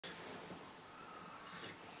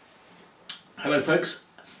Hello folks,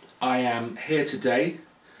 I am here today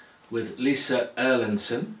with Lisa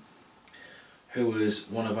Erlandson, who is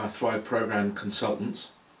one of our Thrive Programme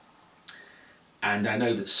consultants, and I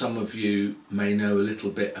know that some of you may know a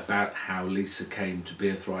little bit about how Lisa came to be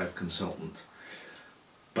a Thrive consultant,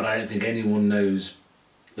 but I don't think anyone knows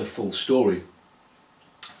the full story.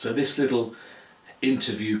 So this little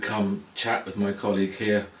interview come chat with my colleague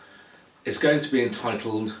here is going to be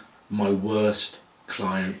entitled My Worst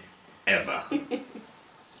Client Ever.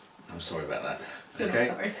 I'm sorry about that. Okay.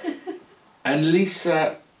 Sorry. And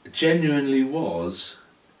Lisa genuinely was,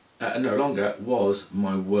 no longer was,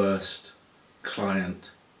 my worst client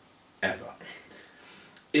ever.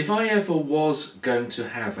 If I ever was going to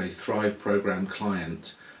have a Thrive Programme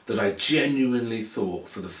client that I genuinely thought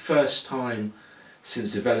for the first time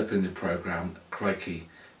since developing the programme, crikey,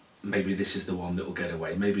 maybe this is the one that will get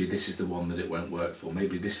away, maybe this is the one that it won't work for,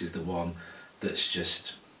 maybe this is the one that's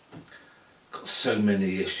just got so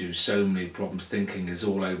many issues, so many problems, thinking is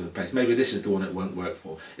all over the place, maybe this is the one it won't work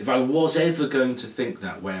for. If I was ever going to think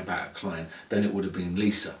that way about a client, then it would have been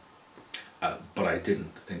Lisa, but I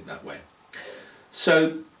didn't think that way.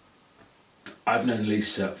 So I've known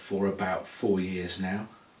Lisa for about 4 years now,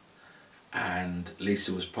 and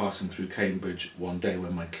Lisa was passing through Cambridge one day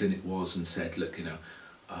when my clinic was and said, look, you know,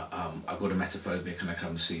 I've got emetophobia, can I come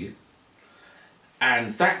and see you?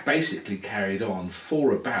 And that basically carried on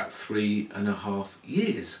for about 3.5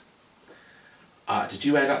 years. Did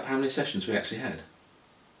you add up how many sessions we actually had?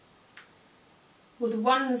 Well, the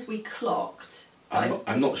ones we clocked...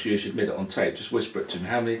 I'm not sure you should admit it on tape, just whisper it to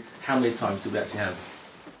me. How many times did we actually have?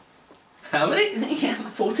 How many? Yeah.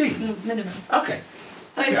 14? Minimum. Okay.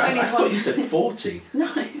 Those Okay, only I thought ones. you said 40.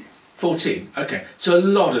 No. 14, okay. So a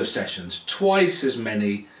lot of sessions, twice as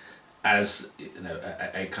many as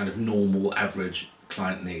a kind of normal average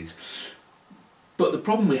client needs. But the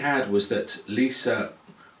problem we had was that Lisa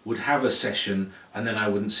would have a session and then I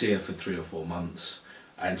wouldn't see her for 3 or 4 months,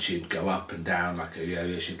 and she'd go up and down like a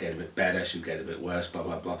yo-yo. She'd get a bit better, she'd get a bit worse, blah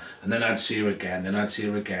blah blah, and then I'd see her again, then I'd see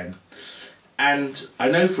her again. And I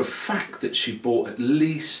know for a fact that she bought at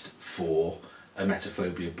least 4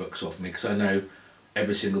 emetophobia books off me, because I know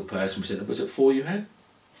every single person was it 4 you had?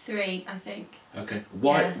 3, I think. Okay.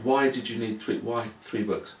 Why did you need 3? Why 3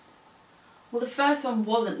 books? Well, the first one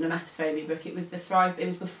wasn't an emetophobia book. It was the Thrive. It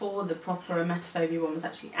was before the proper emetophobia one was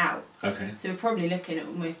actually out. Okay. So we're probably looking at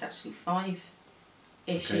almost actually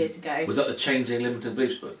 5-ish years ago. Was that the Changing Limited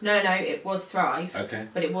Beliefs book? No, it was Thrive. Okay.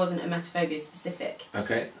 But it wasn't emetophobia specific.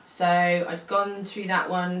 Okay. So I'd gone through that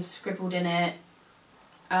one, scribbled in it.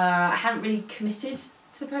 I hadn't really committed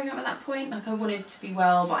to the programme at that point. Like, I wanted to be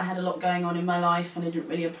well, but I had a lot going on in my life and I didn't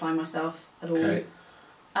really apply myself at all. Okay.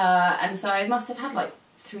 And so I must have had like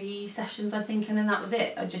 3 sessions, I think, and then that was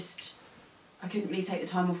it. I couldn't really take the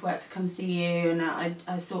time off work to come see you, and I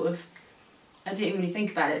didn't really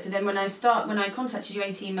think about it. So then when I contacted you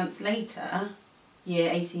 18 months later,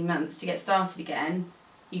 18 months, to get started again,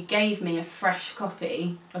 you gave me a fresh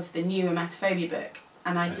copy of the new emetophobia book,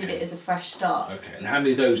 and I did it as a fresh start. Okay, and how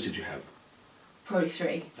many of those did you have? Probably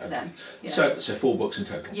 3 then. Yeah. So 4 books in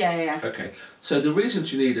total? Yeah. Okay, so the reason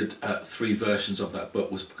she needed 3 versions of that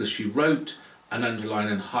book was because she wrote and underlined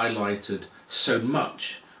and highlighted so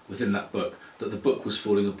much within that book that the book was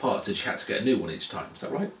falling apart, so she had to get a new one each time. Is that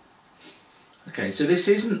right? Okay, so this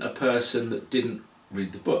isn't a person that didn't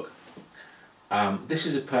read the book. This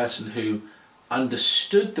is a person who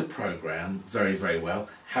understood the programme very, very well,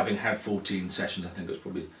 having had 14 sessions. I think it was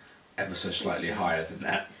probably ever so slightly higher than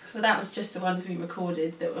that. Well, that was just the ones we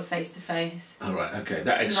recorded that were face-to-face. All right, okay,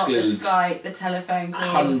 that excludes... Not the Skype, the telephone calls.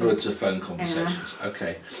 Hundreds of phone conversations, yeah.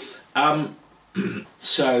 Okay.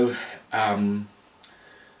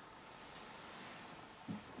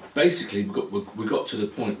 Basically we got to the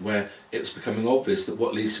point where it was becoming obvious that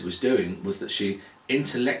what Lisa was doing was that she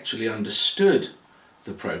intellectually understood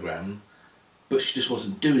the programme, but she just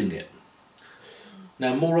wasn't doing it.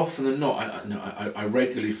 Now, more often than not, I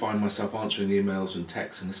regularly find myself answering emails and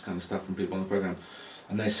texts and this kind of stuff from people on the programme,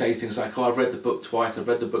 and they say things like, oh, I've read the book twice, I've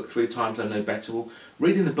read the book 3 times, I know better. Well,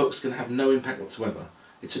 reading the book's going to have no impact whatsoever.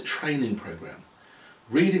 It's a training programme.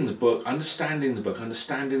 Reading the book, understanding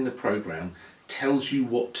the programme tells you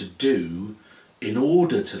what to do in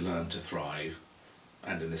order to learn to thrive,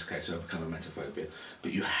 and in this case overcome emetophobia.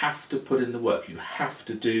 But you have to put in the work, you have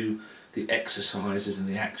to do the exercises and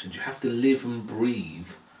the actions, you have to live and breathe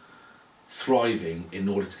thriving in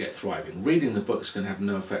order to get thriving. Reading the book is going to have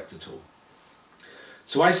no effect at all.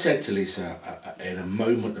 So I said to Lisa, in a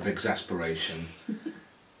moment of exasperation,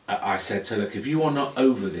 I said to her, look, if you are not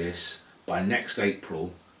over this by next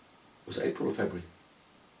April, was it April or February?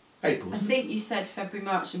 April. I think you said February,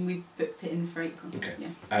 March, and we booked it in for April. Okay.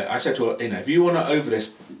 Yeah. I said to her, if you want to over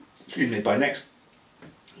this, excuse me, by next,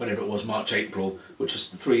 whenever it was, March, April, which was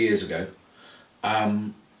 3 years ago,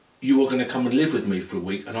 you are going to come and live with me for a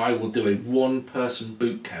week, and I will do a one-person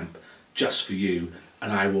boot camp just for you,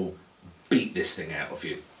 and I will beat this thing out of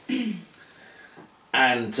you.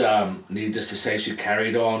 And needless to say, she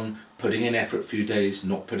carried on, putting in effort a few days,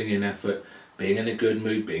 not putting in effort, being in a good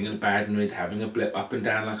mood, being in a bad mood, having a blip up and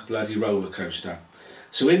down like a bloody roller coaster.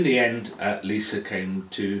 So in the end, Lisa came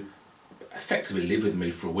to effectively live with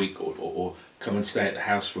me for a week, or come and stay at the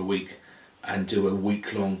house for a week and do a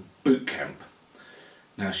week-long boot camp.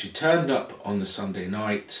 Now, she turned up on the Sunday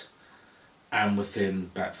night, and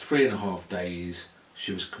within about 3.5 days,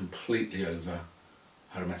 she was completely over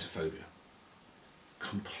her emetophobia.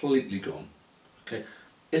 Completely gone. Okay,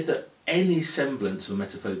 is there any semblance of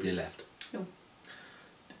emetophobia left? No.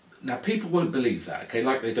 Now, people won't believe that, okay?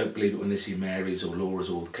 Like they don't believe it when they see Mary's or Laura's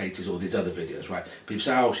or Katie's or these other videos, right? People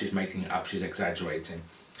say, oh, she's making it up, she's exaggerating.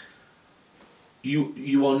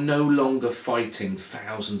 You are no longer fighting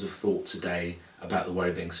thousands of thoughts a day about the worry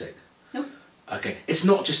of being sick. Nope. Okay, it's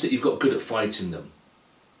not just that you've got good at fighting them.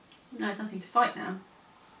 No, it's nothing to fight now.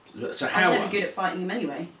 So I was never good at fighting them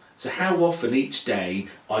anyway. So how often each day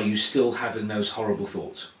are you still having those horrible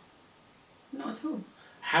thoughts? Not at all.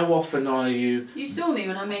 How often are you... You saw me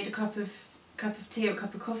when I made a cup of tea or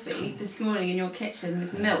cup of coffee this morning in your kitchen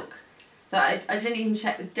with milk. That I didn't even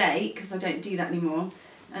check the date, because I don't do that anymore.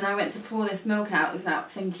 And I went to pour this milk out without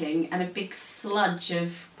thinking, and a big sludge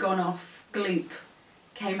of gone off gloop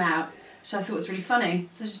came out, which I thought was really funny.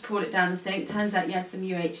 So I just poured it down the sink. Turns out you had some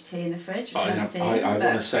UHT in the fridge, which I want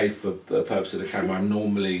to say, for the purpose of the camera, I'm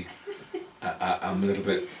normally I'm a little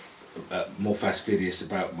bit more fastidious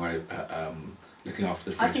about my looking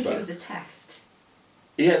after the fridge. I think it was a test.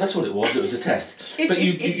 Yeah, that's what it was. It was a test. But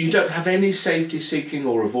you don't have any safety-seeking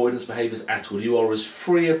or avoidance behaviours at all. You are as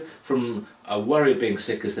free from a worry of being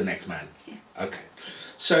sick as the next man. Yeah. Okay.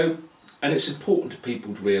 So, and it's important to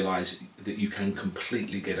people to realise that you can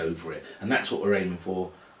completely get over it. And that's what we're aiming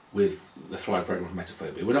for with the Thrive programme for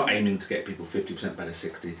emetophobia. We're not aiming to get people 50% better,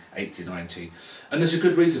 60, 80, 90. And there's a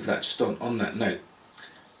good reason for that, just on that note.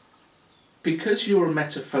 Because your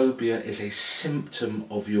emetophobia is a symptom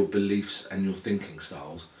of your beliefs and your thinking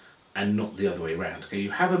styles, and not the other way around. Okay, you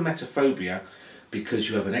have emetophobia because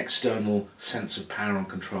you have an external sense of power and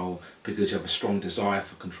control, because you have a strong desire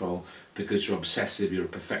for control, because you're obsessive, you're a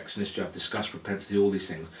perfectionist, you have disgust propensity, all these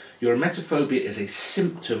things. Your emetophobia is a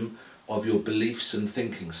symptom of your beliefs and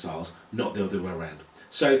thinking styles, not the other way around.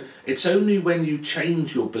 So it's only when you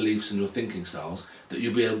change your beliefs and your thinking styles that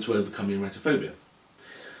you'll be able to overcome your emetophobia.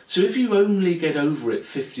 So if you only get over it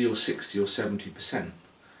 50 or 60 or 70%,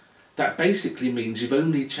 that basically means you've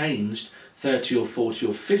only changed 30 or 40 or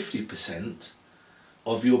 50%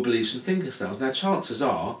 of your beliefs and thinking styles. Now, chances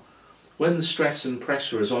are, when the stress and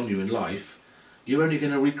pressure is on you in life, you're only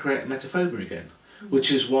going to recreate emetophobia again,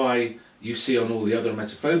 which is why you see on all the other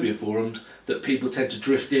emetophobia forums that people tend to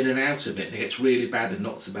drift in and out of it, and it gets really bad and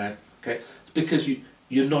not so bad. Okay, it's because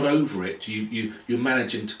you're not over it. You're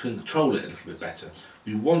managing to control it a little bit better.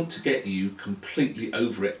 We want to get you completely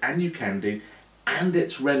over it, and you can do, and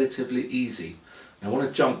it's relatively easy. Now, I want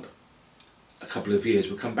to jump a couple of years.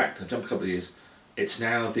 We'll come back to jump a couple of years. It's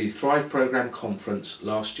now the Thrive Programme conference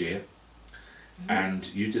last year, and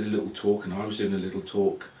you did a little talk, and I was doing a little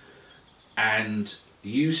talk, and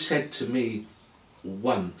you said to me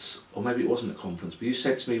once, or maybe it wasn't a conference, but you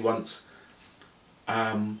said to me once,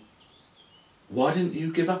 why didn't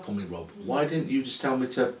you give up on me, Rob? Why didn't you just tell me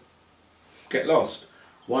to get lost?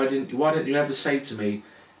 Why didn't you ever say to me,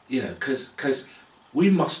 you know, because we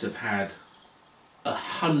must have had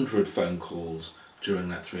 100 phone calls during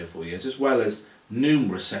that 3 or 4 years, as well as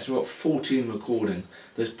numerous sessions. We've got 14 recordings,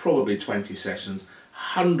 there's probably 20 sessions,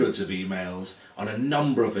 hundreds of emails on a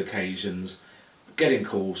number of occasions, getting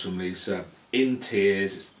calls from Lisa, in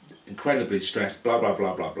tears, incredibly stressed, blah, blah,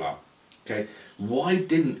 blah, blah, blah. Okay, why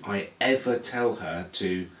didn't I ever tell her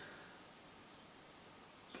to...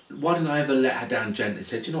 Why didn't I ever let her down gently and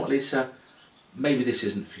say, do you know what, Lisa, maybe this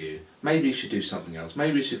isn't for you. Maybe you should do something else.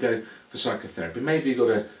 Maybe you should go for psychotherapy. Maybe you've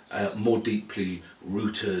got a more deeply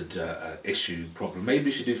rooted issue, problem. Maybe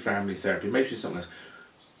you should do family therapy. Maybe you should do something else.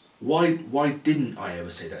 Why didn't I ever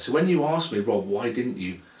say that? So when you asked me, Rob, why didn't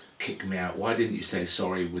you kick me out? Why didn't you say,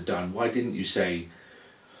 sorry, we're done? Why didn't you say,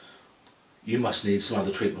 you must need some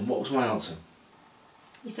other treatment? What was my answer?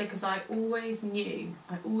 You said, because I always knew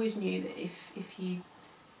that if you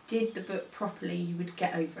did the book properly, you would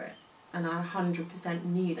get over it. And I 100%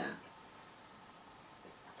 knew that.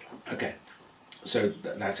 Okay, so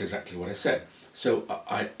that's exactly what I said. So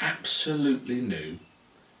I absolutely knew,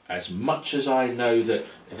 as much as I know that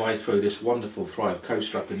if I throw this wonderful Thrive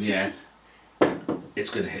coaster up in the air, it's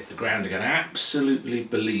going to hit the ground again. I absolutely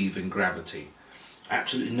believe in gravity. I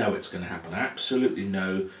absolutely know it's going to happen. I absolutely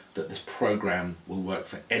know that this program will work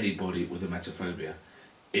for anybody with emetophobia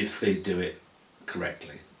if they do it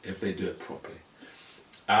correctly, if they do it properly.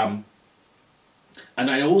 And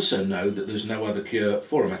I also know that there's no other cure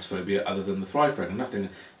for emetophobia other than the Thrive program. Nothing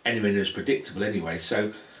anywhere near as predictable anyway.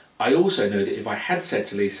 So I also know that if I had said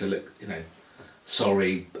to Lisa, look, you know,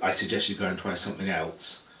 sorry, I suggest you go and try something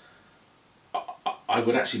else, I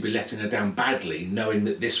would actually be letting her down badly, knowing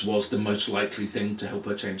that this was the most likely thing to help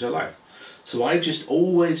her change her life. So I just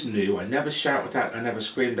always knew. I never shouted at her, I never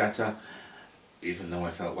screamed at her, even though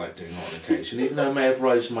I felt like doing it on occasion, even though I may have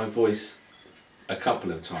raised my voice a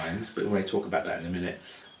couple of times, but we may talk about that in a minute.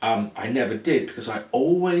 I never did, because I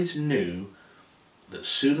always knew that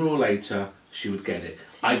sooner or later she would get it.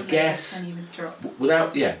 I guess,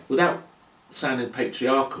 without sounding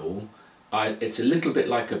patriarchal, it's a little bit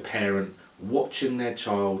like a parent watching their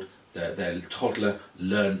child, their toddler,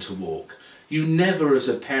 learn to walk. You never as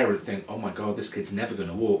a parent think, oh my God, this kid's never going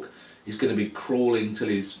to walk. He's going to be crawling till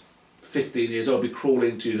he's 15 years old, be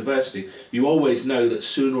crawling to university. You always know that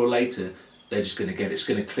sooner or later they're just going to get it. It's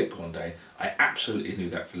going to click one day. I absolutely knew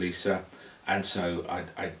that for Lisa, and so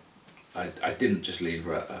I didn't just leave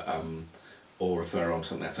her or refer her on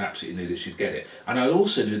something else. I absolutely knew that she'd get it. And I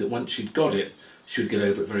also knew that once she'd got it, she would get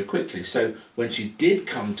over it very quickly. So when she did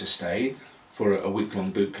come to stay for a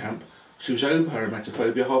week-long boot camp, she was over her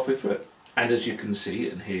emetophobia halfway through it. And as you can see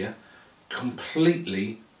and hear,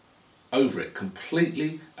 completely over it,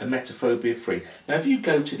 completely emetophobia-free. Now if you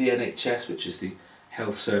go to the NHS, which is the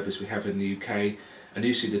health service we have in the UK, and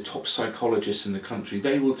you see the top psychologists in the country,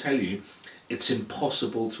 they will tell you it's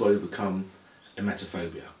impossible to overcome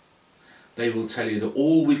emetophobia. They will tell you that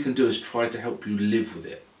all we can do is try to help you live with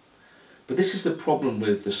it. But this is the problem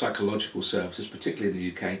with the psychological services, particularly in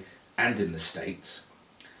the UK and in the States,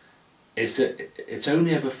 is that it's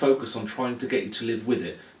only ever focused on trying to get you to live with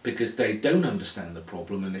it, because they don't understand the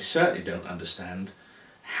problem, and they certainly don't understand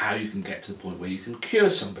how you can get to the point where you can cure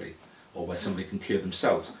somebody, or where somebody can cure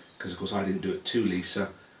themselves. Because of course I didn't do it to Lisa,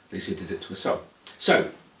 Lisa did it to herself. So,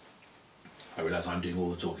 I realise I'm doing all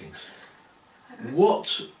the talking.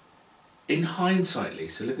 What, in hindsight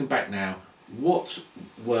Lisa, looking back now, what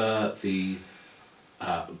were the,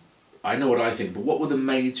 I know what I think, but what were the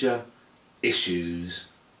major issues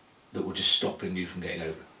that were just stopping you from getting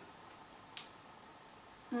over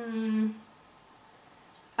it?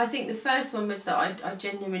 I think the first one was that I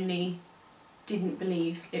genuinely didn't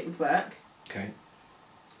believe it would work. Okay.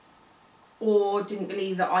 Or didn't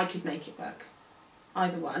believe that I could make it work.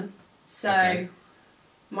 Either one. So okay.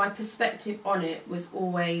 My perspective on it was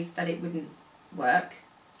always that it wouldn't work.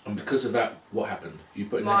 And because of that, what happened? You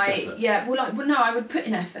put in less effort? Yeah, well no, I would put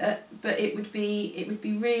in effort, but it would be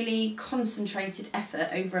really concentrated effort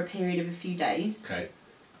over a period of a few days. Okay.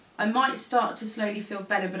 I might start to slowly feel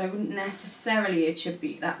better, but I wouldn't necessarily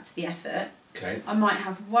attribute that to the effort. Okay. I might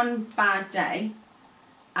have one bad day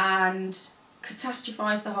and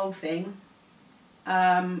catastrophise the whole thing.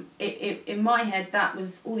 In my head, that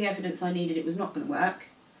was all the evidence I needed. It was not going to work,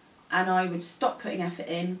 and I would stop putting effort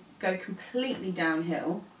in, go completely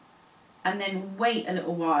downhill, and then wait a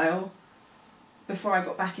little while before I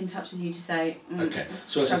got back in touch with you to say, okay,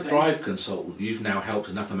 so as a Thrive consultant, you've now helped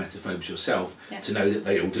enough emetophobes yourself to know that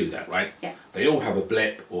they all do that, right? Yeah. They all have a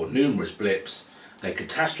blip or numerous blips. They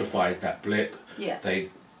catastrophise that blip. Yeah. They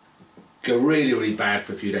go really, really bad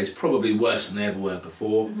for a few days, probably worse than they ever were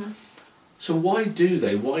before. Mm-hmm. So why do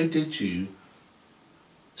they? Why did you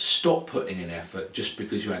stop putting in effort just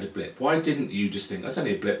because you had a blip? Why didn't you just think, that's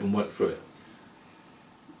only a blip, and work through it?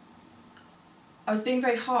 I was being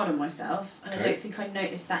very hard on myself, and okay. I don't think I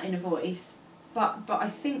noticed that inner voice. But I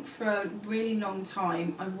think for a really long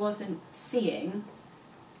time I wasn't seeing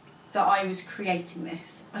that I was creating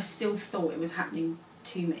this. I still thought it was happening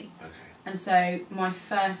to me. Okay. And so my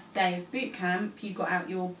first day of boot camp, you got out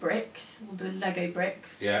your bricks, all the Lego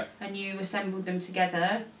bricks, and you assembled them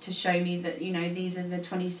together to show me that, you know, these are the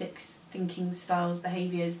 26 thinking styles,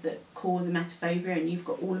 behaviours that cause emetophobia, and you've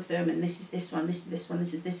got all of them, and this is this one, this is this one,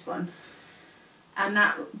 this is this one. And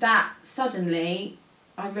that suddenly,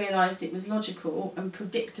 I realised it was logical and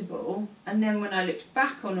predictable. And then when I looked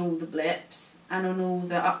back on all the blips and on all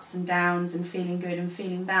the ups and downs and feeling good and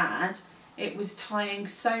feeling bad, it was tying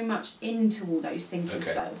so much into all those thinking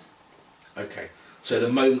styles. Okay, so the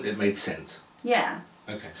moment it made sense. Yeah.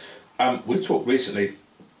 Okay. We've talked recently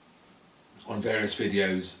on various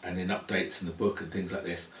videos and in updates in the book and things like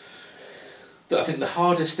this I think the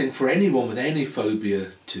hardest thing for anyone with any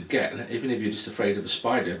phobia to get, even if you're just afraid of a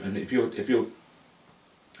spider, and if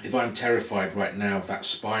I'm terrified right now of that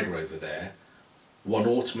spider over there, one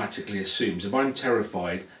automatically assumes if I'm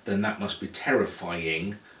terrified, then that must be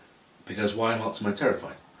terrifying, because why else am I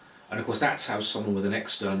terrified? And of course that's how someone with an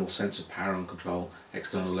external sense of power and control,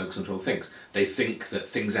 external locus control thinks. They think that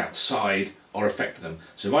things outside are affecting them.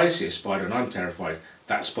 So if I see a spider and I'm terrified,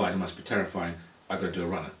 that spider must be terrifying, I've got to do a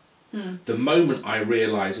runner. The moment I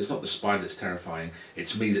realise it's not the spider that's terrifying,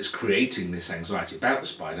 it's me that's creating this anxiety about the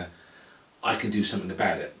spider, I can do something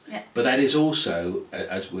about it. Yeah. But that is also,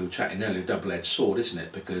 as we were chatting earlier, a double-edged sword, isn't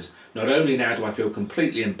it? Because not only now do I feel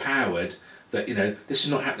completely empowered that, you know, this is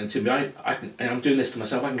not happening to me, I'm doing this to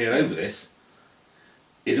myself, I can get over this,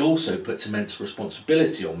 it also puts immense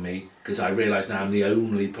responsibility on me because I realise now I'm the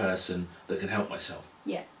only person that can help myself.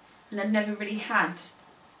 Yeah, and I've never really had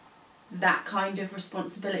that kind of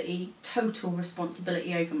responsibility, total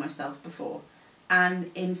responsibility over myself before.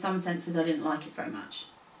 And in some senses I didn't like it very much.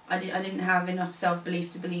 I didn't have enough self-belief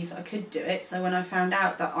to believe that I could do it. So when I found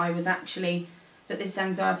out that I was actually, that this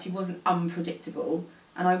anxiety wasn't unpredictable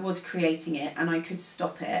and I was creating it and I could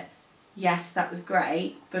stop it, yes, that was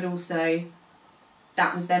great, but also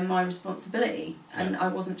that was then my responsibility, and I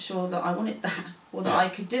wasn't sure that I wanted that or that I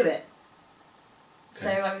could do it. So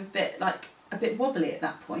I was a bit wobbly at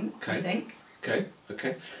that point, I think. Okay.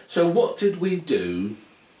 So what did we do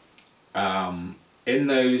in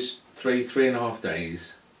those 3.5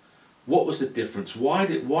 days? What was the difference? Why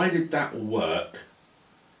did that work?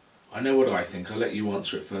 I know what I think. I'll let you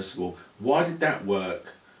answer it first of all. Why did that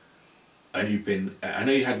work? And I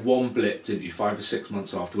know you had one blip, didn't you, 5 or 6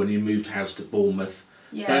 months after, when you moved house to Bournemouth.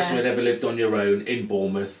 Yeah. First time you'd ever lived on your own in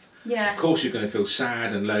Bournemouth. Yeah. Of course you're going to feel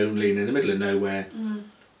sad and lonely and in the middle of nowhere.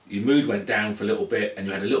 Your mood went down for a little bit and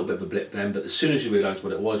you had a little bit of a blip then, but as soon as you realised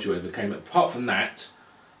what it was, you overcame it. Apart from that,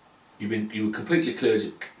 you were completely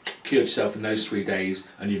cured yourself in those 3 days,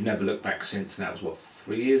 and you've never looked back since, and that was what,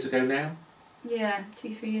 3 years ago now? Yeah,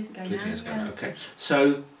 2-3 years ago now. 2-3 years ago, okay.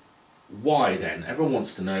 So why then? Everyone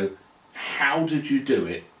wants to know, how did you do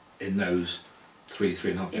it in those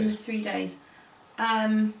 3.5 days? In the 3 days.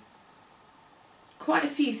 Quite a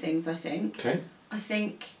few things, I think. Okay. I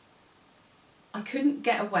think I couldn't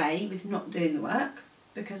get away with not doing the work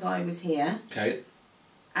because I was here. Okay.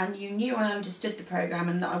 And you knew I understood the programme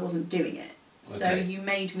and that I wasn't doing it. Okay. So you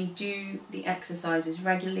made me do the exercises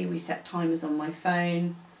regularly. We set timers on my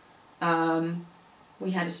phone.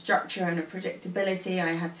 We had a structure and a predictability.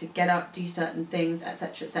 I had to get up, do certain things,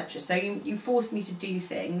 etc., etc. So you forced me to do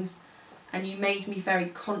things, and you made me very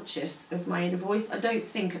conscious of my inner voice. I don't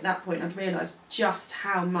think at that point I'd realised just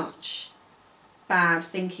how much bad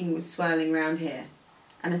thinking was swirling around here.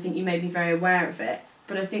 And I think you made me very aware of it.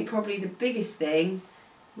 But I think probably the biggest thing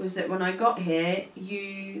was that when I got here,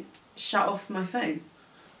 you shut off my phone.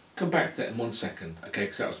 Come back to that in 1 second, okay,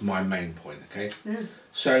 because that was my main point, okay? Yeah.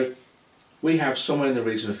 So we have somewhere in the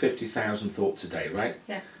region of 50,000 thoughts a day, right?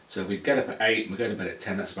 Yeah. So if we get up at 8 and we go to bed at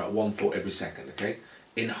 10, that's about 1 thought every second, okay?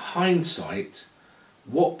 In hindsight,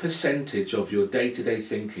 what percentage of your day-to-day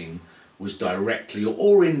thinking was directly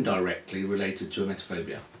or indirectly related to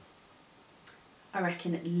emetophobia? I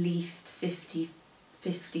reckon at least 50-60%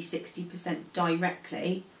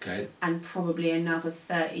 directly, okay, and probably another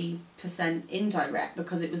 30% indirect,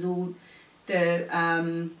 because it was all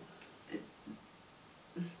the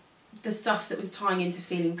stuff that was tying into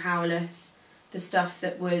feeling powerless, the stuff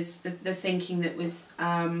that was the thinking that was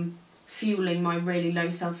fueling my really low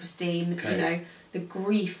self-esteem. okay. You know, the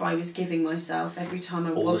grief I was giving myself every time I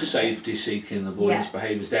wasn't. All the safety-seeking, avoidance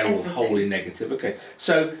behaviours, they're Everything. all wholly negative. Okay,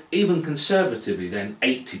 so even conservatively then,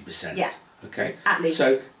 80%. Yeah. Okay. At least.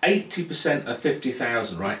 So 80% of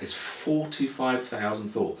 50,000, right, is 45,000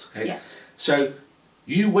 thoughts. Okay. Yeah. So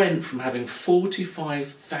you went from having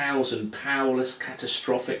 45,000 powerless,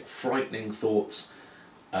 catastrophic, frightening thoughts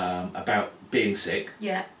about being sick.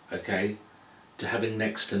 Yeah. Okay. To having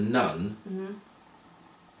next to none. Mm-hmm.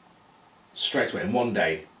 Straight away in 1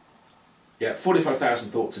 day. Yeah, 45,000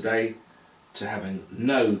 thoughts a day to having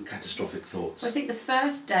no catastrophic thoughts. Well, I think the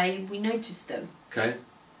first day we noticed them. Okay.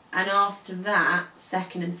 And after that,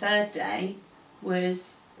 second and third day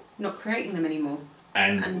was not creating them anymore.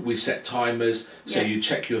 And we set timers, so yeah. you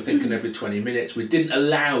check your thinking every 20 minutes. We didn't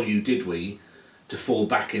allow you, did we, to fall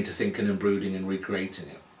back into thinking and brooding and recreating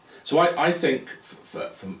it. So I think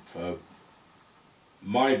for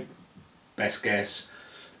my best guess,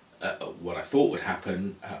 what I thought would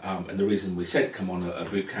happen, and the reason we said come on a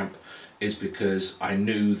boot camp, is because I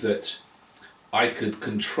knew that I could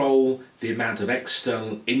control the amount of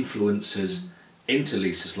external influences into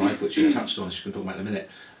Lisa's life, which you touched on, as you can talk about in a minute,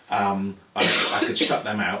 I could shut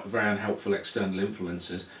them out, very unhelpful external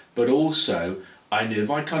influences, but also I knew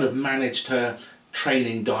if I kind of managed her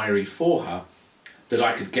training diary for her, that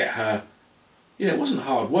I could get her, you know, it wasn't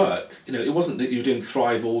hard work, you know, it wasn't that you were doing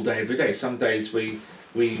Thrive all day, every day. Some days we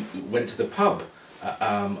went to the pub,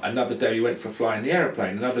 another day we went for a fly in the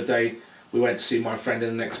aeroplane, another day we went to see my friend in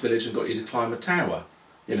the next village and got you to climb a tower.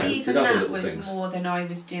 You know, even did other that little was things. more than I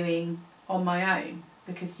was doing on my own,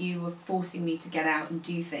 because you were forcing me to get out and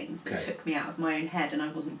do things that took me out of my own head, and I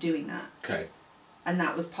wasn't doing that. Okay. And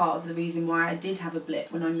that was part of the reason why I did have a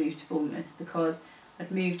blip when I moved to Bournemouth, because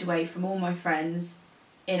I'd moved away from all my friends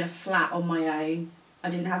in a flat on my own. I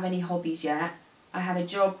didn't have any hobbies yet. I had a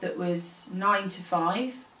job that was 9 to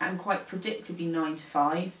 5, and quite predictably 9 to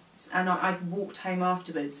 5, and I walked home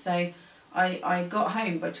afterwards. So I got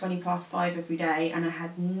home by 5:20 every day, and I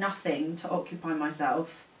had nothing to occupy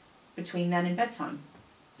myself between then and bedtime.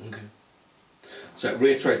 Okay. So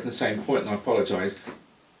reiterating the same point, and I apologise,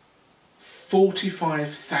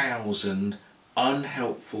 45,000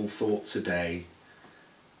 unhelpful thoughts a day.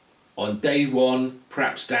 On day 1,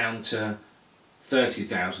 perhaps down to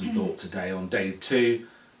 30,000 thoughts a day. On day 2,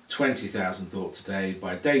 20,000 thoughts a day.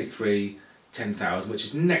 By day 3, 10,000, which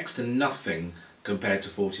is next to nothing compared to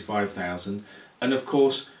 45,000. And of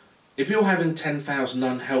course, if you're having 10,000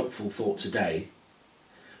 unhelpful thoughts a day,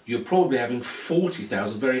 you're probably having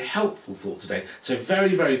 40,000 very helpful thoughts a day. So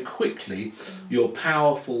very, very quickly, your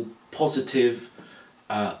powerful, positive,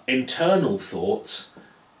 internal thoughts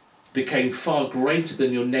became far greater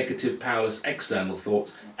than your negative, powerless external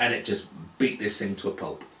thoughts, and it just beat this thing to a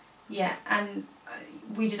pulp. Yeah, and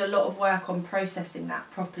we did a lot of work on processing that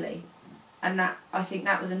properly, and that, I think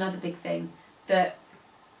that was another big thing, that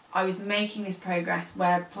I was making this progress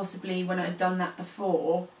where possibly when I'd done that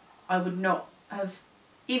before, I would not have,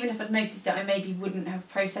 even if I'd noticed it, I maybe wouldn't have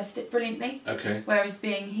processed it brilliantly. Okay. Whereas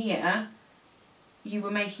being here, you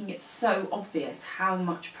were making it so obvious how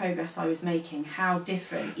much progress I was making, how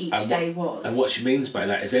different each day was. And what she means by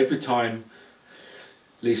that is every time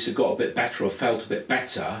Lisa got a bit better or felt a bit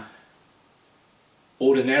better,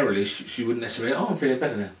 ordinarily she wouldn't necessarily, oh, I'm feeling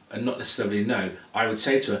better now, and not necessarily know. I would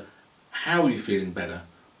say to her, how are you feeling better?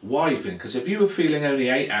 Why are you feeling? Because if you were feeling only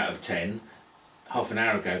 8 out of 10 half an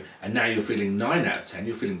hour ago, and now you're feeling 9 out of 10,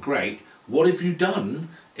 you're feeling great, what have you done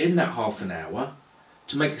in that half an hour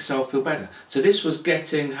to make yourself feel better? So this was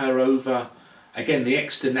getting her over, again, the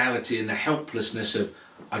externality and the helplessness of,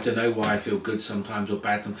 I don't know why I feel good sometimes or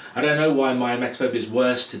bad sometimes. I don't know why my emetophobia is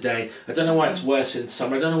worse today. I don't know why it's worse in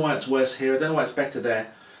summer. I don't know why it's worse here. I don't know why it's better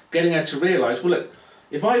there. Getting her to realise, well, look,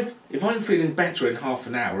 if I'm feeling better in half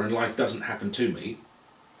an hour and life doesn't happen to me,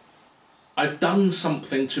 I've done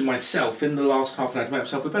something to myself in the last half an hour to make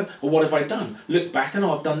myself feel better. Well, what have I done? Look back and,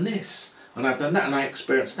 oh, I've done this, and I've done that, and I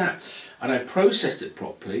experienced that. And I processed it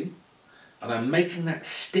properly, and I'm making that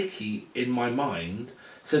sticky in my mind,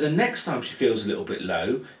 so the next time she feels a little bit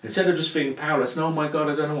low, instead of just feeling powerless and, oh my God,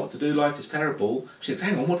 I don't know what to do, life is terrible, she thinks,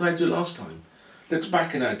 hang on, what did I do last time? Looks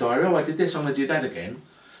back in her diary, oh, I did this, I'm going to do that again.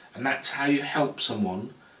 And that's how you help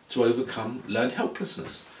someone to learn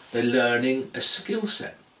helplessness. They're learning a skill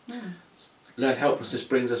set. Learn helplessness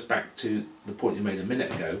brings us back to the point you made a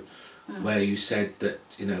minute ago, where you said that,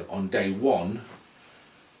 you know, on day 1,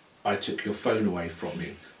 I took your phone away from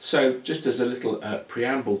you. So just as a little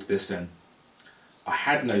preamble to this then, I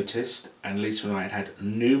had noticed, and Lisa and I had had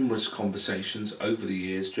numerous conversations over the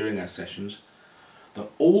years during our sessions, that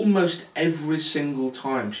almost every single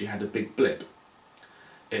time she had a big blip,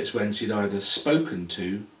 it's when she'd either spoken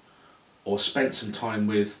to or spent some time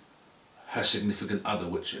with her significant other,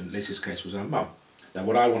 which in Lisa's case was her mum. Now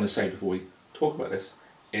what I want to say before we talk about this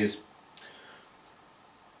is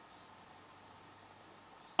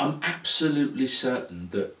I'm absolutely certain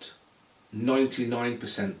that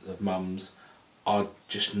 99% of mums are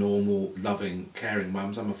just normal, loving, caring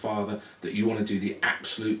mums. I'm a father, that you want to do the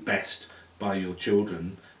absolute best by your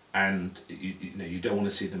children, and you know, you don't want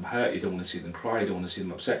to see them hurt, you don't want to see them cry, you don't want to see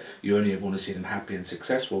them upset, you only ever want to see them happy and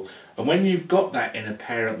successful. And when you've got that in a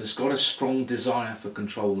parent that's got a strong desire for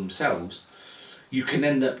control themselves, you can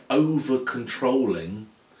end up over-controlling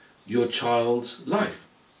your child's life.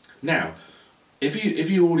 Now, if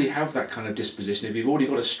you already have that kind of disposition, if you've already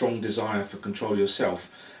got a strong desire for control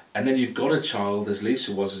yourself, and then you've got a child, as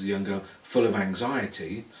Lisa was as a young girl, full of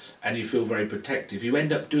anxiety, and you feel very protective, you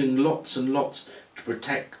end up doing lots and lots to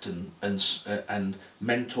protect and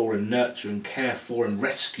mentor and nurture and care for and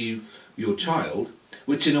rescue your child,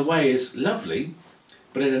 which in a way is lovely,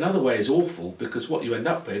 but in another way is awful, because what you end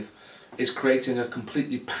up with is creating a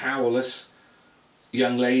completely powerless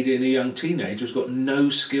young lady and a young teenager who's got no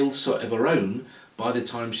skill set of her own by the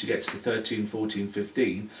time she gets to 13, 14,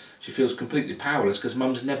 15, she feels completely powerless because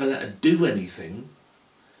mum's never let her do anything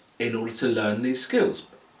in order to learn these skills,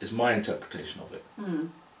 is my interpretation of it.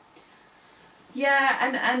 Yeah,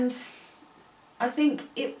 and I think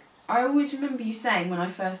I always remember you saying when I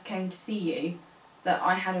first came to see you that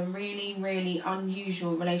I had a really, really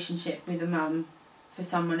unusual relationship with a mum for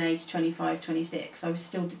someone aged 25, 26. I was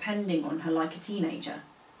still depending on her like a teenager.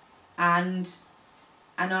 And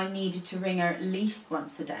I needed to ring her at least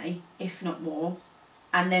once a day, if not more.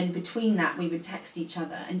 And then between that, we would text each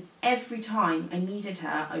other. And every time I needed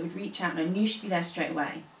her, I would reach out and I knew she'd be there straight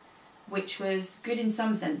away, which was good in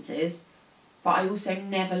some senses, but I also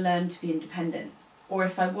never learned to be independent. Or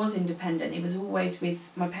if I was independent, it was always with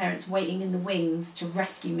my parents waiting in the wings to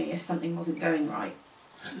rescue me if something wasn't going right.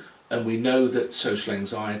 And we know that social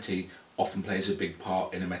anxiety often plays a big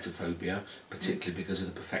part in emetophobia, particularly because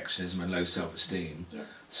of the perfectionism and low self-esteem. Yep.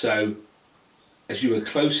 So, as you were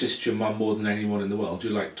closest to your mum more than anyone in the world,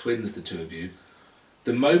 you're like twins, the two of you,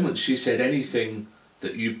 the moment she said anything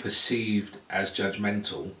that you perceived as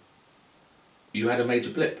judgmental, you had a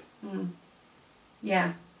major blip.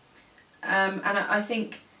 Yeah. And I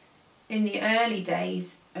think in the early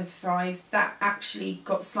days of Thrive, that actually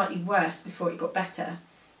got slightly worse before it got better,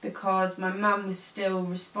 because my mum was still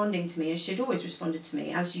responding to me as she'd always responded to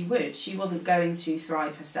me, as you would. She wasn't going through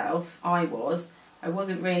Thrive herself. I was. I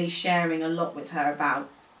wasn't really sharing a lot with her about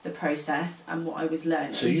the process and what I was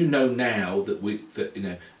learning. So you know now that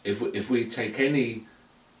if we take any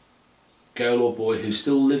girl or boy who's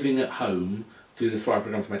still living at home through the Thrive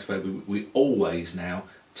programme for emetophobia, we always now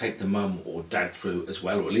take the mum or dad through as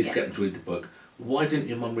well, or at least get them to read the book. Why didn't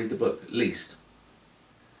your mum read the book at least?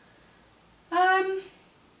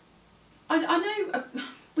 I know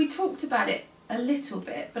we talked about it a little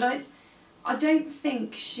bit, but I don't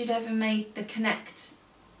think she'd ever made the connect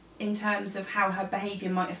in terms of how her behaviour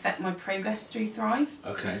might affect my progress through Thrive.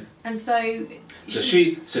 Okay. And so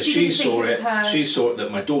she saw it. Her... She saw it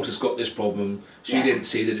that my daughter's got this problem. She didn't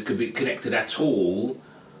see that it could be connected at all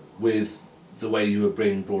with the way you were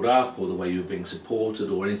being brought up or the way you were being supported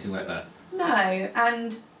or anything like that. No,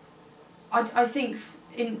 and I think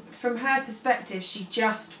from her perspective, she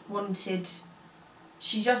just wanted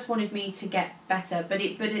me to get better. But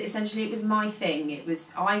essentially it was my thing.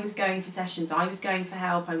 I was going for sessions. I was going for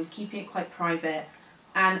help. I was keeping it quite private,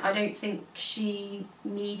 and I don't think she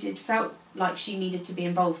felt like she needed to be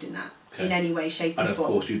involved in that in any way, shape, or form. And of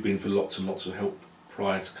course, you'd been for lots and lots of help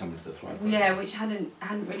prior to coming to the Thrive program. Yeah, which hadn't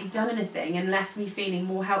really done anything and left me feeling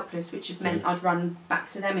more helpless, which had meant I'd run back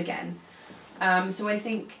to them again. So I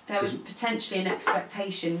think there was potentially an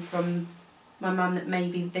expectation from my mum that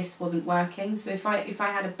maybe this wasn't working. So if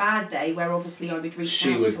I had a bad day where obviously I would reach out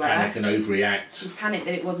to her, she would panic and overreact. She'd panic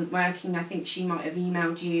that it wasn't working. I think she might have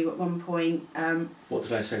emailed you at one point. What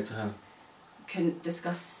did I say to her? Couldn't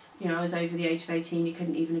discuss. I was over the age of 18. You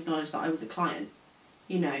couldn't even acknowledge that I was a client.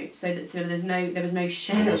 So that there was no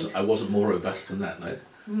shame. I wasn't more robust than that, no.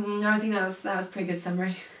 No, I think that was a pretty good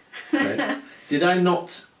summary. Okay. Did I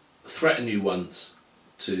not threaten you once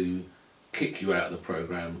to kick you out of the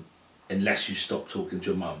programme unless you stopped talking to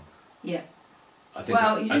your mum? Yeah. I think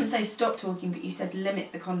you didn't say stop talking, but you said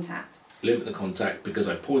limit the contact. Limit the contact, because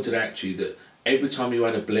I pointed out to you that every time you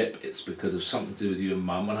had a blip, it's because of something to do with you and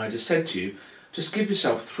mum, and I just said to you, just give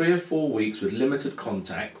yourself 3 or 4 weeks with limited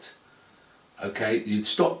contact. Okay, you'd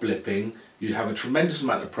stop blipping, you'd have a tremendous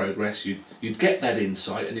amount of progress, you'd get that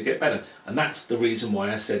insight and you'd get better. And that's the reason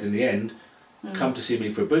why I said in the end, come to see me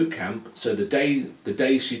for a boot camp. So the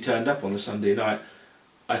day she turned up on the Sunday night,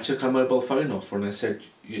 I took her mobile phone off her and I said,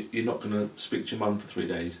 you're not going to speak to your mum for 3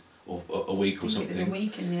 days or a week or something. It was a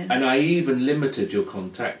week in the end. And I even limited your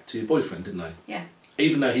contact to your boyfriend, didn't I? Yeah.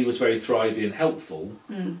 Even though he was very thrivey and helpful,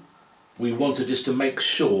 we wanted just to make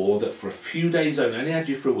sure that for a few days only, I only had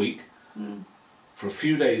you for a week, for a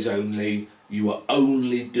few days only, you were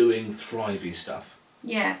only doing thrivey stuff.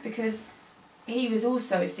 Yeah, because he was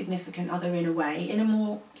also a significant other in a way, in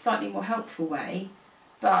a slightly more helpful way,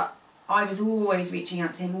 but I was always reaching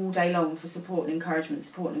out to him all day long for support and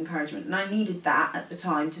encouragement, and I needed that at the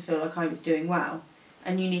time to feel like I was doing well.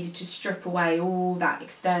 And you needed to strip away all that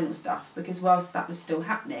external stuff, because whilst that was still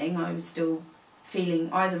happening, I was still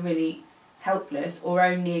feeling either really helpless or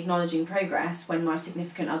only acknowledging progress when my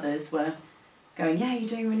significant others were going, yeah, you're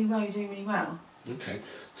doing really well. Okay,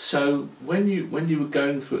 so when you were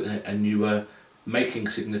going through it and you were making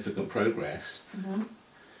significant progress,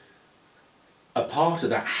 a part of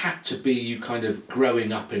that had to be you kind of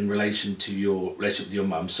growing up in relation to your relationship with your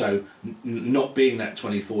mum. So not being that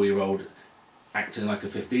 24-year-old acting like a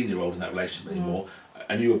 15-year-old in that relationship anymore,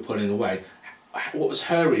 and you were pulling away. what was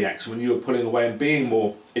her reaction when you were pulling away and being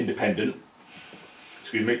more independent?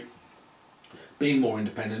 Excuse me. Being more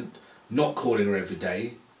independent, not calling her every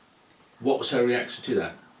day. What was her reaction to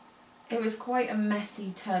that? It was quite a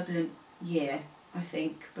messy, turbulent year, I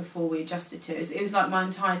think, before we adjusted to it. It was like my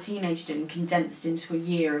entire teenagedom condensed into a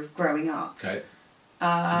year of growing up. Okay.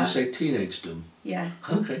 Did you say teenagedom? Yeah.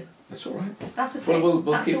 Okay, that's all right. That's a thing. We'll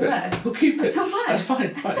that's keep a word. We'll keep that's it. A word. That's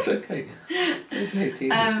fine. Right, it's okay. It's okay.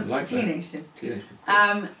 Teenagedom. Like teenagedom.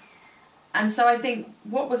 Teenagedom. And so I think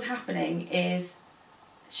what was happening is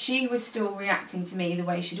she was still reacting to me the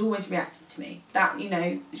way she'd always reacted to me. That, you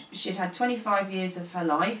know, she'd had 25 years of her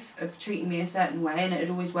life of treating me a certain way, and it had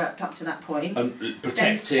always worked up to that point. And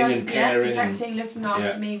protecting and caring. Yeah, protecting, looking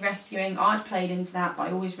after me, rescuing. I'd played into that by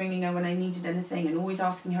always ringing her when I needed anything and always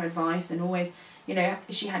asking her advice, and always, you know,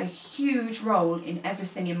 she had a huge role in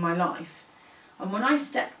everything in my life. And when I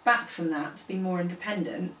stepped back from that to be more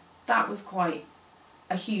independent, that was quite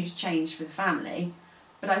a huge change for the family.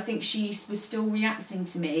 But I think she was still reacting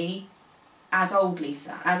to me as old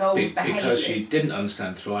Lisa, as old behaviours. Because she didn't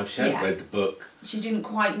understand Thrive, she hadn't read the book. She didn't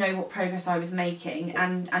quite know what progress I was making,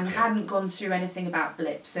 and hadn't gone through anything about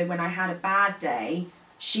blips. So when I had a bad day,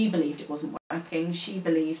 she believed it wasn't working. She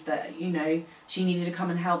believed that, you know, she needed to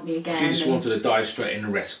come and help me again. She just wanted to dive straight in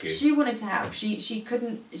and rescue. She wanted to help. She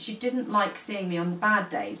didn't like seeing me on the bad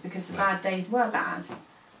days, because the bad days were bad.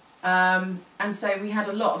 And so we had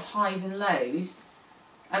a lot of highs and lows.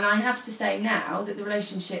 And I have to say now that the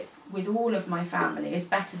relationship with all of my family is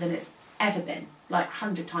better than it's ever been. Like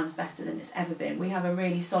 100 times better than it's ever been. We have a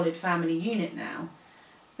really solid family unit now.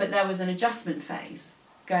 But there was an adjustment phase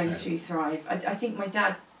going through Thrive. I think my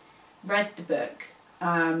dad read the book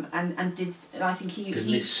and did. I think Didn't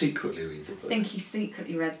he secretly read the book? I think he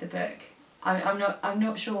secretly read the book. I'm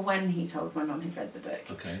not sure when he told my mum he'd read the book.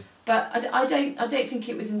 Okay. But I don't think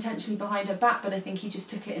it was intentionally behind her back, but I think he just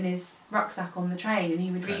took it in his rucksack on the train, and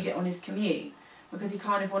he would read it on his commute, because he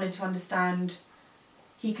kind of wanted to understand.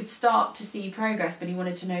 He could start to see progress, but he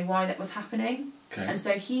wanted to know why that was happening. Okay. And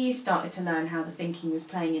so he started to learn how the thinking was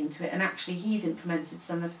playing into it, and actually he's implemented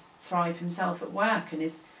some of Thrive himself at work, and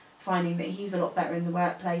is finding that he's a lot better in the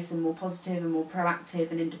workplace and more positive and more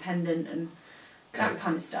proactive and independent and that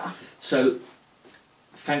kind of stuff. So,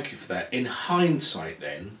 thank you for that. In hindsight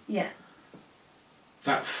then,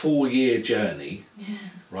 that 4-year journey,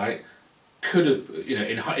 right, could have, you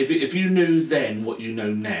know, if you knew then what you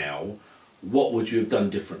know now, what would you have done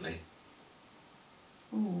differently?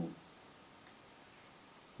 Ooh.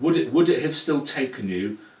 Would it have still taken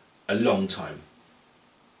you a long time?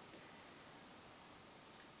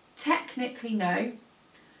 Technically, no.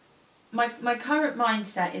 My current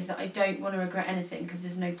mindset is that I don't want to regret anything, because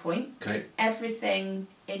there's no point. Okay. Everything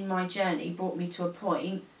in my journey brought me to a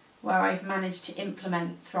point where I've managed to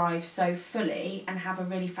implement Thrive so fully and have a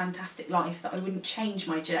really fantastic life that I wouldn't change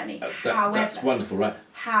my journey. That's wonderful, right?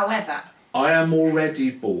 However, I am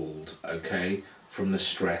already bald, okay, from the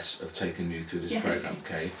stress of taking you through this program,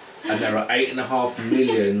 okay? And there are 8.5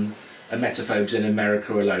 million emetophobes in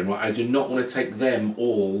America alone, right? I do not want to take them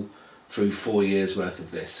all through 4 years worth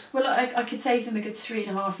of this. Well, I could say them a good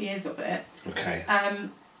 3.5 years of it. Okay.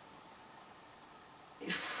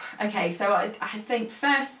 Okay, so I think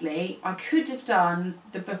firstly, I could have done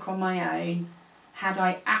the book on my own had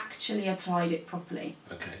I actually applied it properly.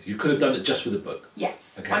 Okay, you could have done it just with a book?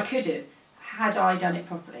 Yes, okay. I could have, had I done it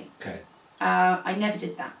properly. Okay. I never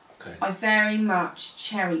did that. Okay. I very much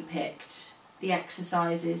cherry-picked the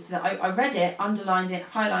exercises. That I read it, underlined it,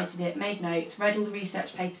 highlighted it, made notes, read all the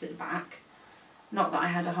research papers at the back. Not that I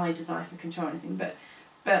had a high desire for control or anything, but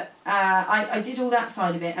I did all that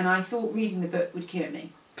side of it, and I thought reading the book would cure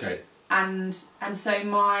me. Okay. And so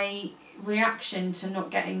my reaction to not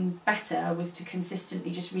getting better was to consistently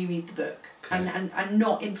just reread the book and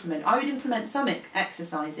not implement. I would implement some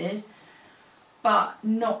exercises, but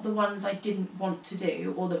not the ones I didn't want to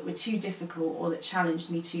do, or that were too difficult, or that challenged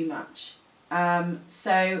me too much.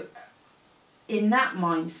 So in that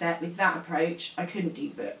mindset, with that approach, I couldn't do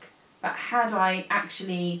the book. But had I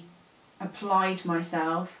actually applied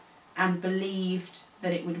myself and believed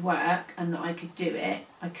that it would work and that I could do it,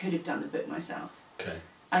 I could have done the book myself. Okay.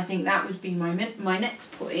 I think that would be my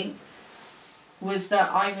next point, was that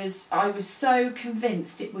I was so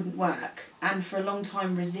convinced it wouldn't work, and for a long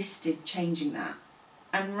time resisted changing that.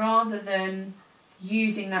 And rather than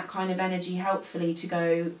using that kind of energy helpfully to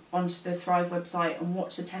go onto the Thrive website and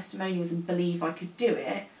watch the testimonials and believe I could do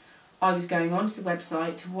it, I was going onto the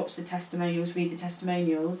website to watch the testimonials, read the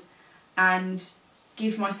testimonials, and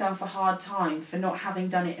give myself a hard time for not having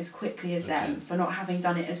done it as quickly as them, for not having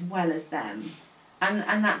done it as well as them.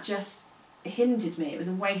 And that just hindered me. It was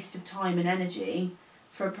a waste of time and energy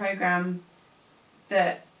for a programme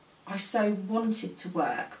that I so wanted to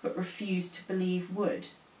work but refused to believe would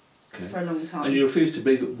for a long time. And you refused to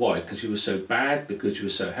believe it, why? Because you were so bad? Because you were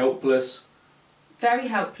so helpless? Very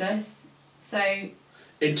helpless. So...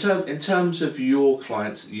 In terms of your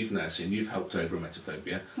clients that you've now seen, you've helped over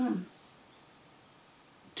emetophobia.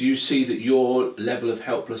 Do you see that your level of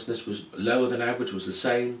helplessness was lower than average, was the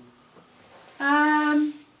same?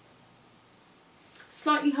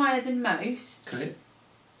 Slightly higher than most. Okay.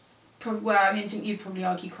 Well, I mean, I think you'd probably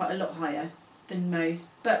argue quite a lot higher than most.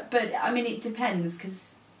 But I mean, it depends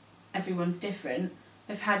because everyone's different.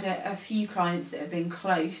 I've had a few clients that have been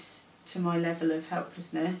close to my level of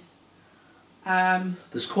helplessness.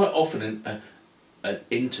 There's quite often an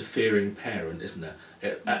interfering parent, isn't there?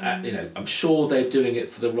 You know, I'm sure they're doing it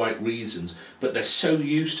for the right reasons, but they're so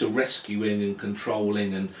used to rescuing and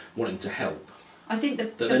controlling and wanting to help. I think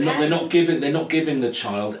that they're not giving the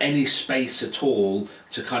child any space at all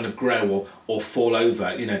to kind of grow or fall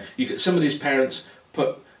over. You know, some of these parents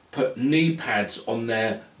put knee pads on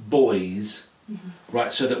their boys,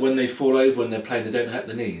 right, so that when they fall over and they're playing, they don't hurt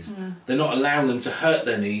their knees. They're not allowing them to hurt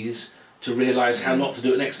their knees to realise how not to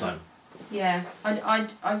do it next time. Yeah,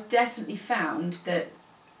 I've definitely found that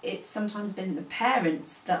it's sometimes been the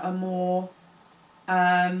parents that are more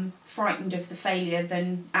frightened of the failure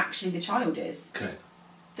than actually the child is. Okay.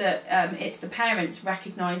 That it's the parents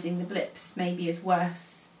recognising the blips maybe as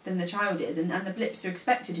worse than the child is, and the blips are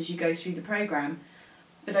expected as you go through the programme,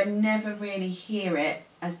 but I never really hear it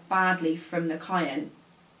as badly from the client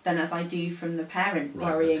than as I do from the parent,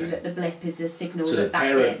 worrying that the blip is a signal that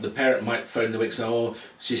that's it. The parent might phone the week saying, "Oh,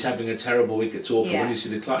 she's having a terrible week. It's awful." When you see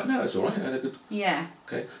the client, no, it's all right. I had a good. Yeah.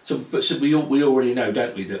 Okay. So we already know,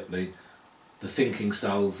 don't we, that the thinking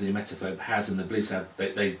styles the emetophobe has and the beliefs have,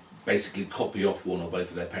 they basically copy off one or both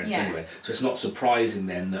of their parents anyway. So it's not surprising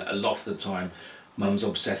then that a lot of the time, mum's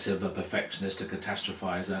obsessive, a perfectionist, a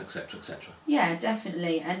catastrophiser, etc., etc. Yeah,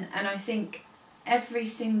 definitely, and I think every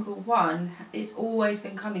single one, it's always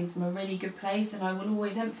been coming from a really good place, and I will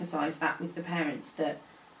always emphasise that with the parents, that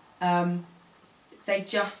they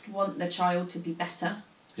just want the child to be better.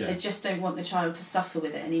 Yeah. They just don't want the child to suffer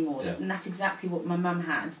with it anymore. Yeah. And that's exactly what my mum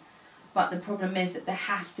had. But the problem is that there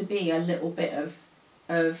has to be a little bit of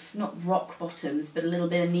not rock bottoms, but a little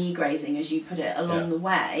bit of knee grazing, as you put it, along the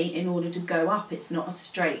way in order to go up. It's not a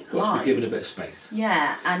straight line. Got to be given a bit of space.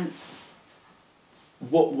 Yeah, and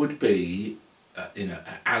what would be, you know,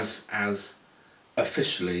 as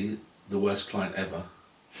officially the worst client ever?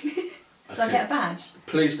 Do I get a badge?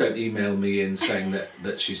 Please don't email me in saying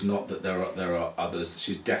that she's not, that there are others.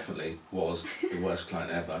 She definitely was the worst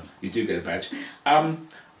client ever. You do get a badge.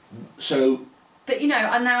 So. But you know,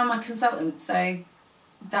 and now I'm a consultant, so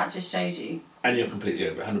that just shows you. And you're completely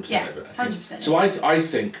over it, 100% over it. 100%. So I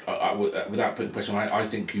think, without putting pressure on, I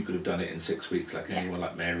think you could have done it in 6 weeks, like anyone,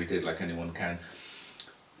 like Mary did, like anyone can.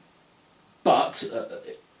 But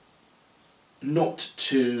not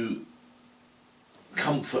to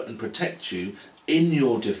comfort and protect you, in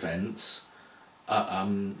your defence,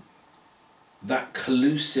 that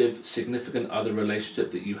collusive, significant other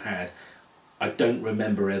relationship that you had, I don't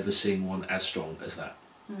remember ever seeing one as strong as that.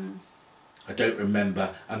 I don't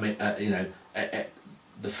remember, I mean, you know,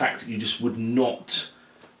 the fact that you just would not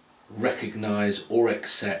recognise or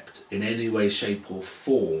accept in any way, shape or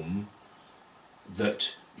form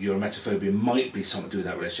that your emetophobia might be something to do with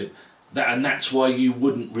that relationship, and that's why you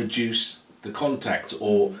wouldn't reduce the contact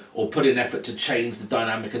or put in effort to change the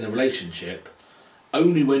dynamic in the relationship.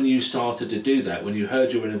 Only when you started to do that, when you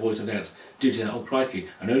heard your inner voice and things, did you think, oh crikey,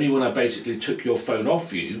 and only when I basically took your phone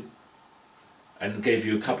off you and gave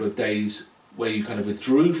you a couple of days where you kind of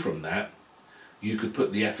withdrew from that, you could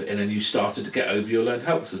put the effort in and you started to get over your learned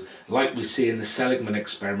helplessness. Like we see in the Seligman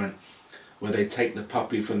experiment, where they take the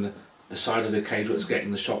puppy from the side of the cage where it's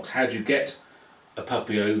getting the shocks. How do you get a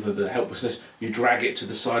puppy over the helplessness? You drag it to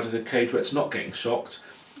the side of the cage where it's not getting shocked,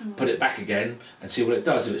 put it back again and see what it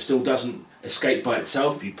does. If it still doesn't escape by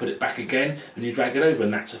itself, you put it back again and you drag it over,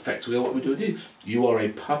 and that's effectively what we do with you. You are a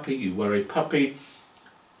puppy, you were a puppy,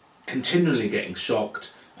 continually getting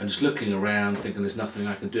shocked and just looking around thinking there's nothing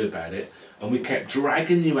I can do about it, and we kept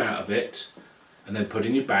dragging you out of it and then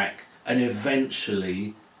putting you back, and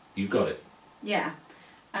eventually you got it. Yeah,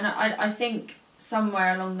 and I think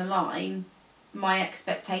somewhere along the line my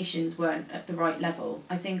expectations weren't at the right level.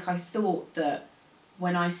 I think I thought that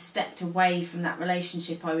when I stepped away from that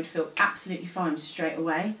relationship I would feel absolutely fine straight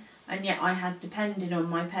away, and yet I had depended on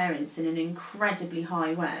my parents in an incredibly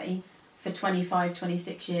high way for 25,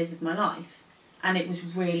 26 years of my life, And it was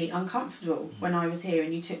really uncomfortable when I was here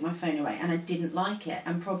and you took my phone away, and I didn't like it.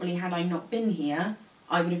 And probably had I not been here,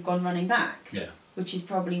 I would have gone running back. Yeah. Which is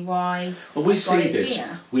probably why. Well, we see this.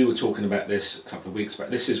 Here. We were talking about this a couple of weeks back.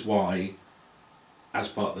 This is why, as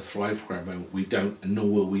part of the Thrive program, we don't, nor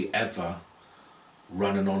will we ever,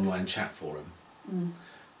 run an online chat forum,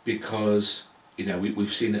 because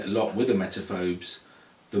we've seen it a lot with emetophobes.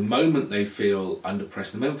 The moment they feel under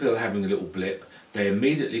pressure, the moment they feel they're having a little blip, they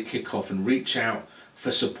immediately kick off and reach out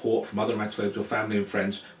for support from other emetophobes or family and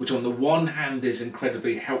friends, which on the one hand is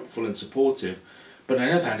incredibly helpful and supportive, but on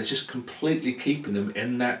the other hand it's just completely keeping them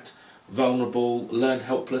in that vulnerable, learned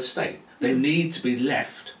helpless state. They need to be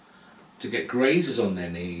left to get grazers on their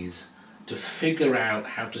knees, to figure out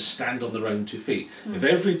how to stand on their own 2 feet. If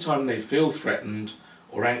every time they feel threatened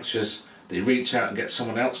or anxious, they reach out and get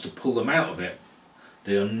someone else to pull them out of it,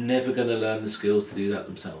 they are never going to learn the skills to do that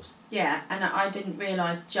themselves. Yeah, and I didn't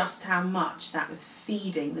realise just how much that was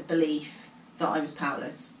feeding the belief that I was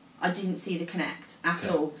powerless. I didn't see the connect at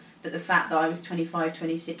all, that the fact that I was 25,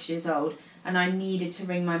 26 years old and I needed to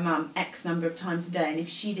ring my mum X number of times a day, and if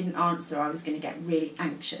she didn't answer I was going to get really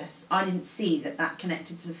anxious. I didn't see that that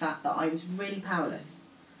connected to the fact that I was really powerless,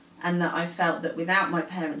 and that I felt that without my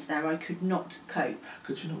parents there I could not cope. How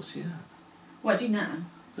could you not see that? What do you know?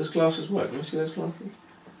 Those glasses work. Do you see those glasses?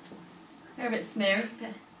 They're a bit smeary,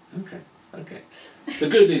 but... Okay. The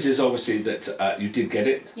good news is obviously that you did get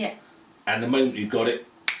it. Yeah. And the moment you got it,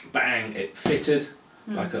 bang, it fitted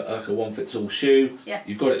like a one-fits-all shoe. Yeah.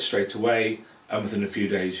 You got it straight away, and within a few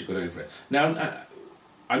days you got over it. Now,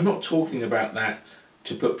 I'm not talking about that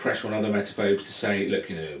to put pressure on other emetophobes to say, look,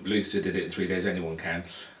 Lisa did it in 3 days, anyone can.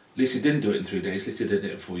 Lisa didn't do it in 3 days, Lisa did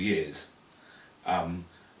it in 4 years.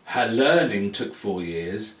 Her learning took 4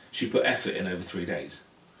 years, she put effort in over 3 days.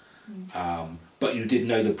 But you did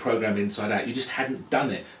know the program inside out, you just hadn't done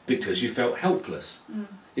it because you felt helpless.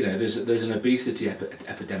 There's an obesity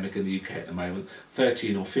epidemic in the UK at the moment,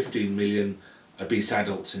 13 or 15 million obese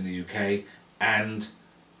adults in the UK, and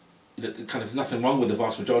kind of nothing wrong with the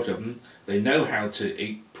vast majority of them. They know how to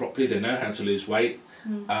eat properly, they know how to lose weight,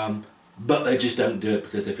 but they just don't do it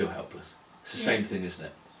because they feel helpless. It's the same thing, isn't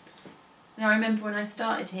it? Now, I remember when I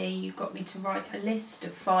started here, you got me to write a list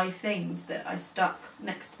of 5 things that I stuck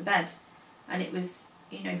next to the bed. And it was,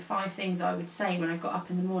 5 things I would say when I got up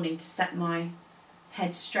in the morning to set my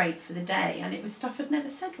head straight for the day. And it was stuff I'd never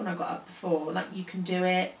said when I got up before. Like, you can do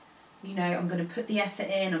it, I'm going to put the effort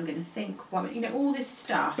in, I'm going to think, all this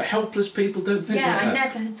stuff. But helpless people don't think like that. Yeah, I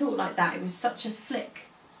never had thought like that. It was such a flick.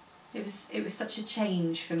 It was such a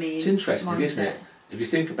change for me. It's interesting, isn't it? If you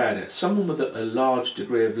think about it, someone with a large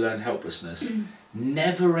degree of learned helplessness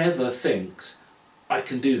never ever thinks, I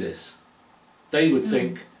can do this. They would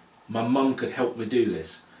think, my mum could help me do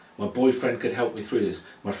this. My boyfriend could help me through this.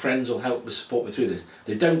 My friends will help me, support me through this.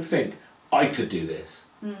 They don't think, I could do this.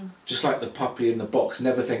 Just like the puppy in the box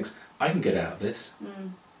never thinks, I can get out of this.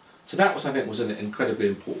 So that was, I think, was an incredibly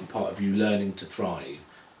important part of you learning to thrive.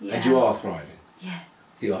 Yeah. And you are thriving. Yeah.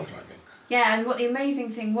 You are thriving. Yeah, and what the amazing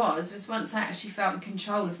thing was once I actually felt in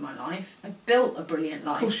control of my life, I built a brilliant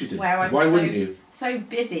life. Of course you did. Where I'm Why wouldn't you? So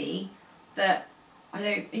busy that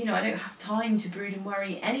I don't have time to brood and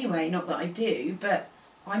worry anyway. Not that I do, but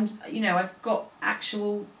I've got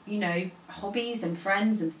actual, hobbies and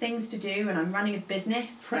friends and things to do, and I'm running a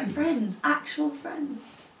business. Friends, actual friends.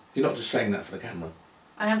 You're not just saying that for the camera.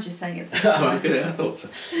 I am just saying it for the camera. Oh, good, I thought so.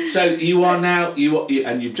 So you are now,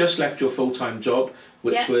 and you've just left your full-time job,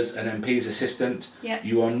 which was an MP's assistant. Yeah.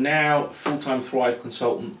 You are now full-time Thrive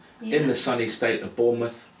consultant in the sunny state of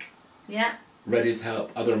Bournemouth. Yeah. Ready to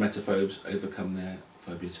help other emetophobes overcome their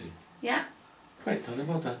phobia too. Yeah. Great, darling,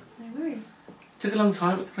 well done. No worries. Took a long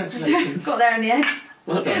time, but congratulations. Got there in the end.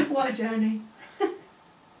 Well done. What a journey.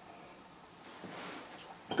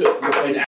 Good.